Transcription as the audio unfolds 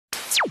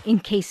in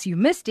case you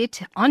missed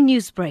it on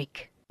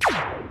Newsbreak.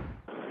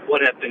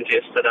 What happened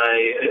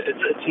yesterday,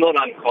 it's not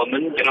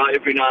uncommon.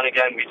 Every now and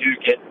again we do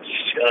get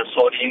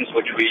sardines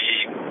which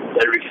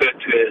they refer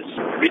to as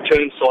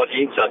return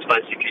sardines. So it's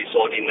basically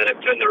sardines that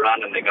have turned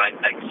around and they're going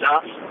back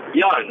south.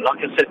 Yeah, and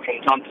like I said,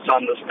 from time to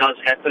time this does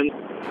happen.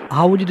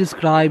 How would you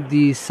describe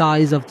the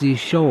size of the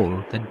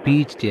shoal that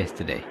beached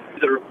yesterday?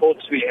 The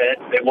reports we had,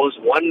 there was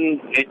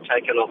one net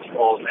taken of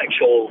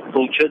actual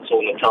pilchards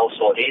or Natal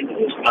sardine. It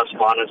was plus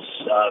minus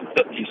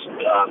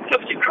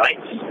 50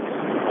 crates.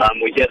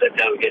 We hear that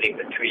they were getting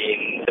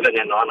between 700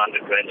 and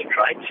 900 rand a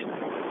crate.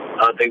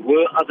 There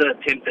were other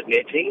attempted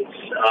nettings,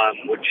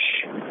 which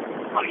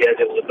I hear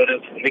there was a bit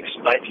of mixed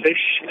bait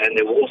fish, and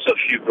there were also a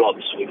few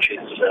blobs, which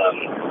is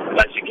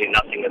basically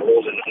nothing at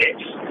all in the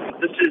nets.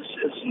 This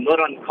is not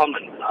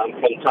uncommon.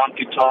 From time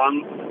to time,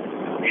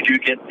 we do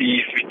get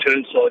these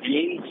return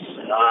sardines,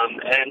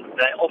 and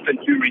they often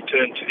do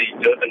return to the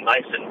Durban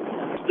basin.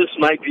 This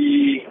may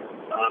be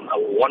a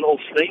one-off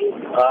thing,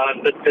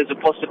 but there's a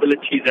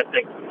possibility that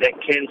they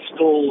can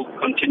still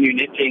continue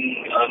netting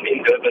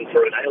in Durban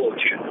for a day or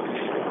two.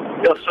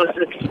 Yeah, so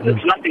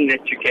it's nothing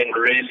that you can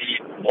really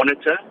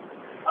monitor.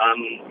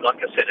 Like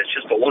I said, it's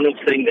just a one-off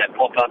thing that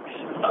pop up.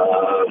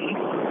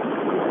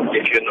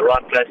 If you're in the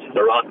right place at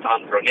the right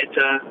time for a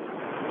netter,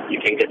 you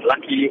can get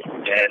lucky.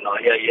 And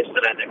I hear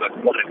yesterday they got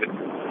quite a good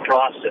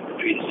price at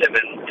between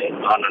 700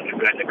 and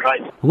 900 rand a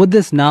crate. Would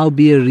this now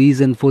be a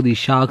reason for the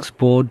Sharks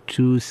Board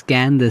to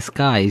scan the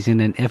skies in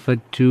an effort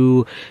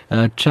to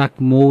track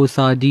more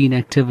sardine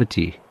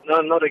activity?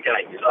 No, not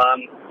again.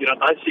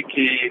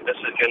 Basically this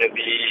is going to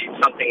be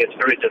something that's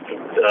very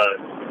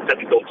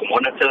difficult to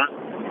monitor.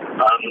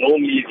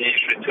 Normally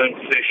these return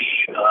fish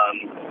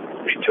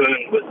return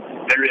with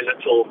very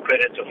little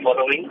predator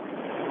following.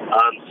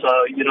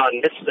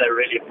 Unless they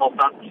really pop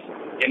up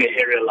in an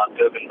area like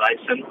Durban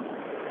Basin,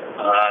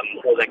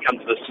 or they come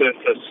to the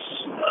surface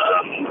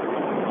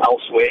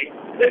elsewhere,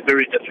 they're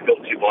very difficult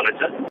to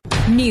monitor.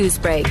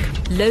 Newsbreak,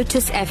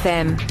 Lotus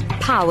FM,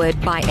 powered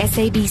by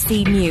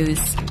SABC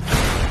News.